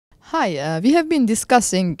Hi, we have been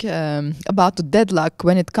discussing about the deadlock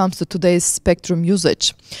when it comes to today's spectrum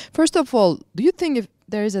usage. First of all, do you think if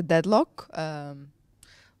there is a deadlock?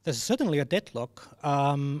 There's certainly a deadlock.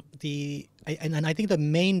 And I think the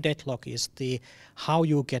main deadlock is how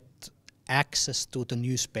you get access to the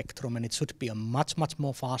new spectrum, and it should be a much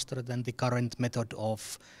more faster than the current method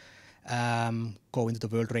of going to the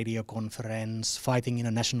World Radio Conference, fighting in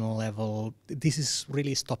a national level. This is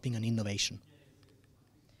really stopping an innovation.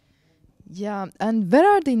 Yeah, and where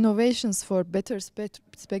are the innovations for better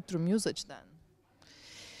spectrum usage then?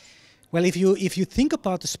 Well, if you think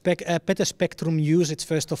about the better spectrum usage,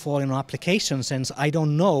 first of all, in an application sense, I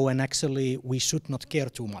don't know, and actually we should not care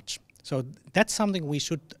too much. So that's something we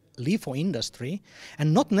should leave for industry,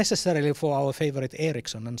 and not necessarily for our favorite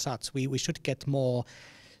Ericsson and such. We should get more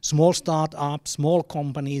small startups, small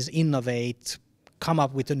companies innovate, come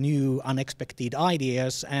up with new unexpected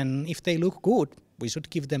ideas, and if they look good, we should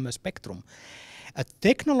give them a spectrum. A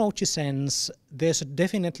technology sense, there's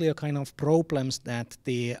definitely a kind of problems that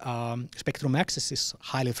the spectrum access is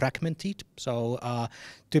highly fragmented. So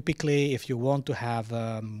typically, if you want to have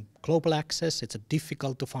global access, it's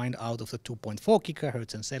difficult to find out of the 2.4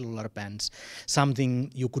 gigahertz and cellular bands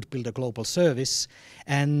something you could build a global service.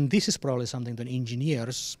 And this is probably something that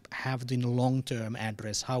engineers have to in the long term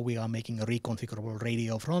address, how we are making a reconfigurable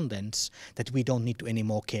radio front ends that we don't need to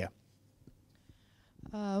anymore care.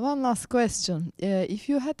 One last question. If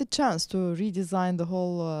you had the chance to redesign the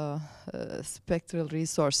whole spectral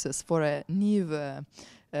resources for a new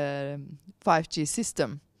 5G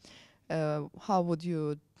system, how would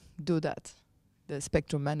you do that, the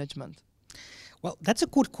spectrum management? Well, that's a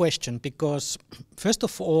good question, because first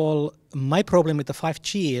of all, my problem with the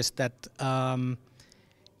 5G is that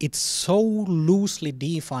it's so loosely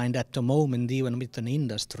defined at the moment, even with an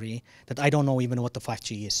industry, that I don't know even what the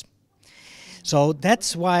 5G is. So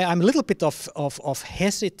that's why I'm a little bit of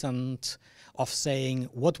hesitant of saying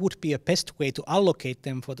what would be a best way to allocate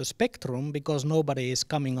them for the spectrum, because nobody is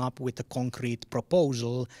coming up with a concrete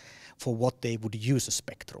proposal for what they would use a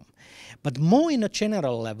spectrum. But more in a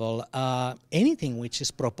general level, anything which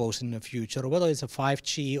is proposed in the future, whether it's a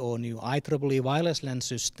 5G or new IEEE wireless LAN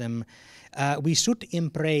system, we should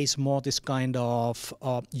embrace more this kind of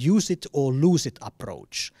use it or lose it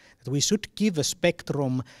approach. We should give a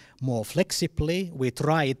spectrum more flexibly, we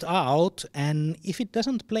try it out, and if it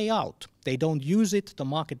doesn't play out, they don't use it, the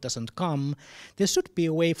market doesn't come, there should be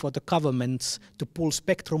a way for the governments to pull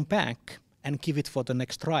spectrum back and give it for the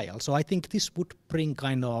next trial. So I think this would bring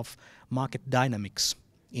kind of market dynamics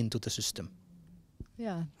into the system.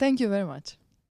 Yeah, thank you very much.